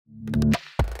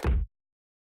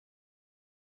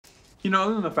You know,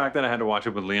 other than the fact that I had to watch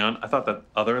it with Leon, I thought that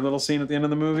other little scene at the end of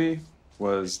the movie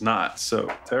was not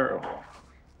so terrible.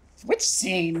 Which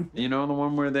scene? You know, the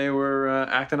one where they were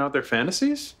acting out their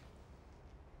fantasies?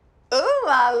 Ooh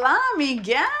la la,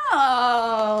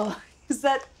 Miguel. Is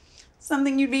that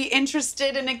something you'd be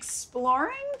interested in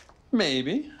exploring?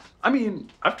 Maybe. I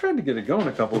mean, I've tried to get it going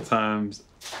a couple of times.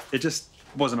 It just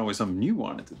wasn't always something you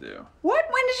wanted to do. What?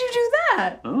 When did you do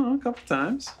that? Oh, a couple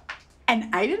times.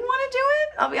 And I didn't want to do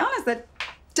it? I'll be honest, that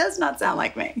does not sound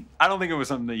like me. I don't think it was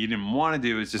something that you didn't want to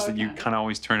do. It's just that you Okay. kind of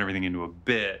always turn everything into a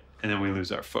bit, and then we lose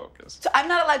our focus. So I'm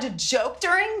not allowed to joke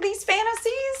during these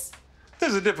fantasies?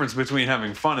 There's a difference between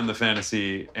having fun in the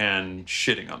fantasy and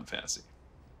shitting on the fantasy.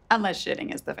 Unless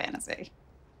shitting is the fantasy.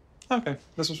 Okay,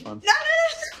 this was fun. No.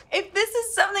 If this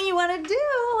is something you want to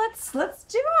do, let's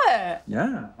do it.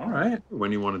 Yeah, all right.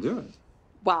 When do you want to do it?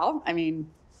 Well, I mean,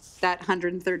 that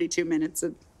 132 minutes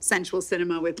of sensual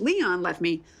cinema with Leon left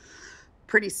me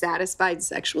pretty satisfied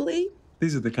sexually.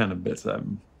 These are the kind of bits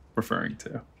I'm referring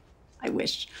to. I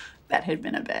wish that had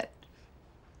been a bit.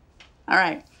 All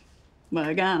right.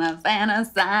 We're gonna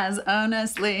fantasize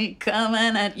earnestly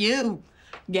coming at you.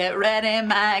 Get ready,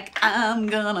 Mike. I'm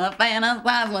gonna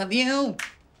fantasize with you.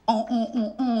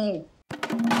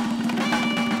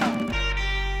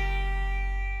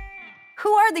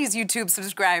 Who are these YouTube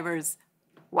subscribers?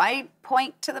 Why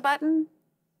point to the button?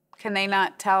 Can they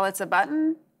not tell it's a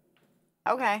button?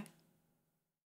 Okay.